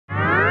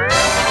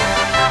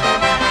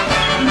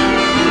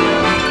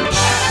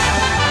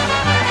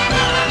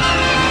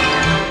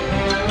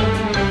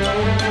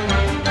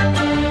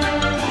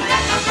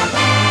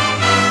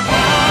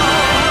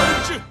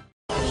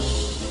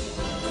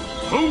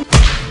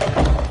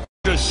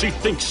Who does she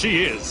think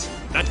she is?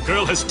 That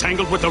girl has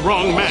tangled with the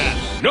wrong man.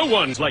 No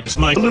one's like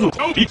my little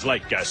Toby's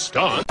like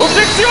Gaston.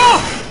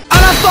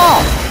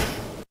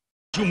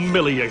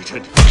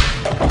 Humiliated.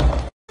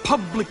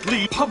 Public.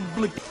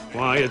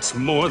 Why, it's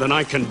more than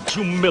I can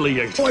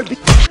humiliate.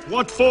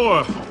 What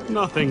for?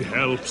 Nothing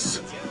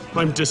helps.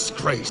 I'm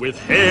disgraced with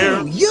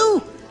hair.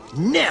 You?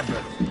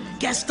 Never.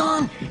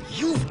 Gaston,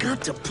 you've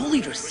got to pull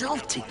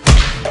yourself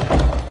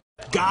together.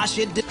 Gosh,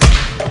 it did.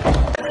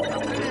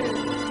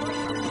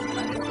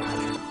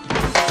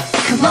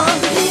 Come on,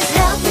 please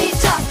help me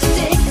talk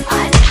today.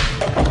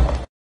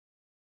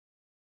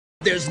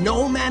 There's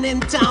no man in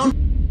town.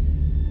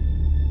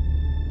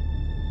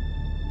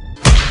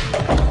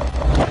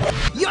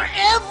 You're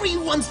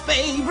everyone's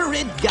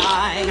favorite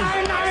guy.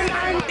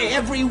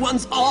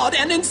 Everyone's awed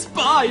and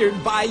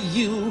inspired by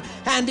you,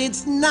 and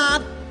it's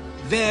not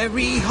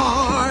very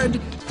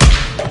hard.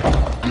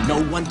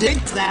 No one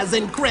dicks as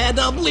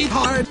incredibly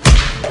hard.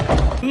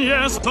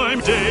 Yes,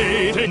 I'm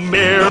dating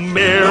Mare.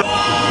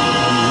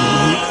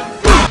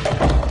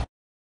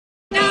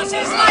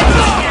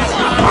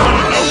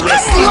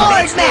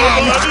 Lord,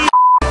 man!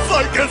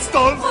 Like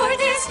Gaston. For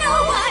there's no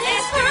one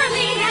as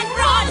burly and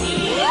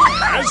brawny.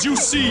 As you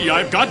see,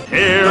 I've got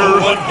hair. No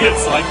one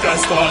hits like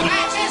Gaston.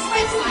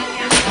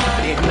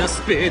 In a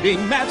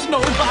spitting match,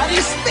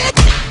 nobody spit.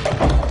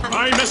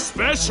 I'm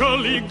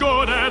especially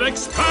good at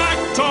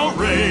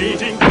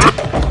expectorating.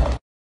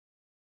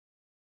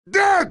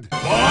 Dead!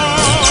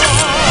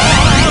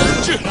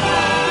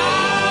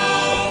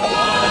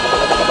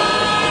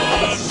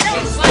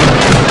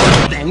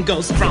 Then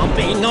goes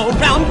tromping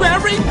around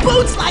wearing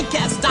boots like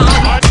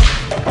Gaston.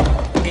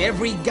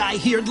 Every guy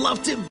here'd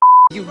love to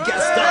you,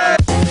 Gaston.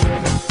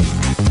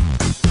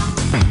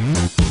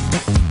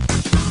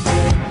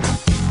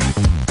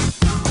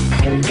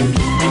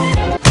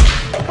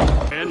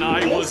 When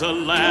I was a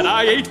lad,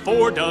 I ate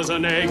 4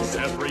 dozen eggs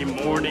every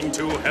morning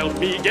to help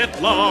me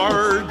get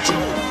large.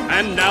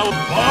 And now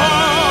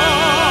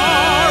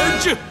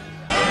large!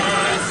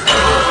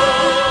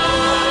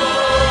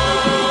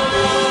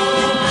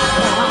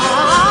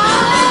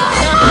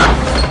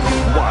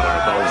 What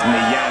are those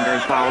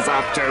Neanderthals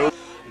up to?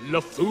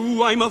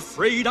 LeFou, I'm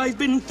afraid I've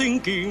been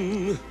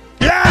thinking.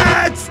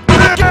 Yes!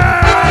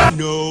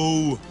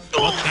 No,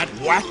 but that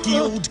wacky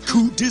old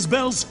coot is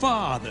Belle's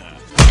father.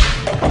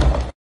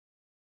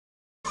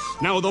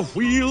 Now the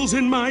wheels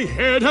in my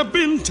head have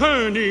been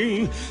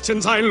turning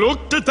since I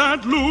looked at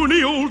that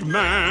loony old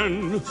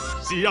man.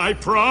 See, I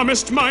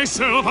promised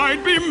myself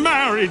I'd be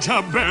married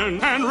to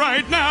Ben, and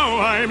right now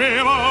I'm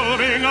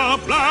evolving a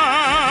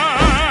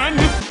plan.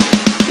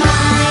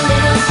 My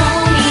little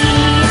pony.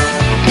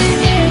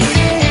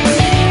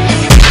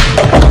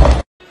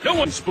 No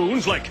one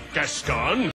spoons like Gaston.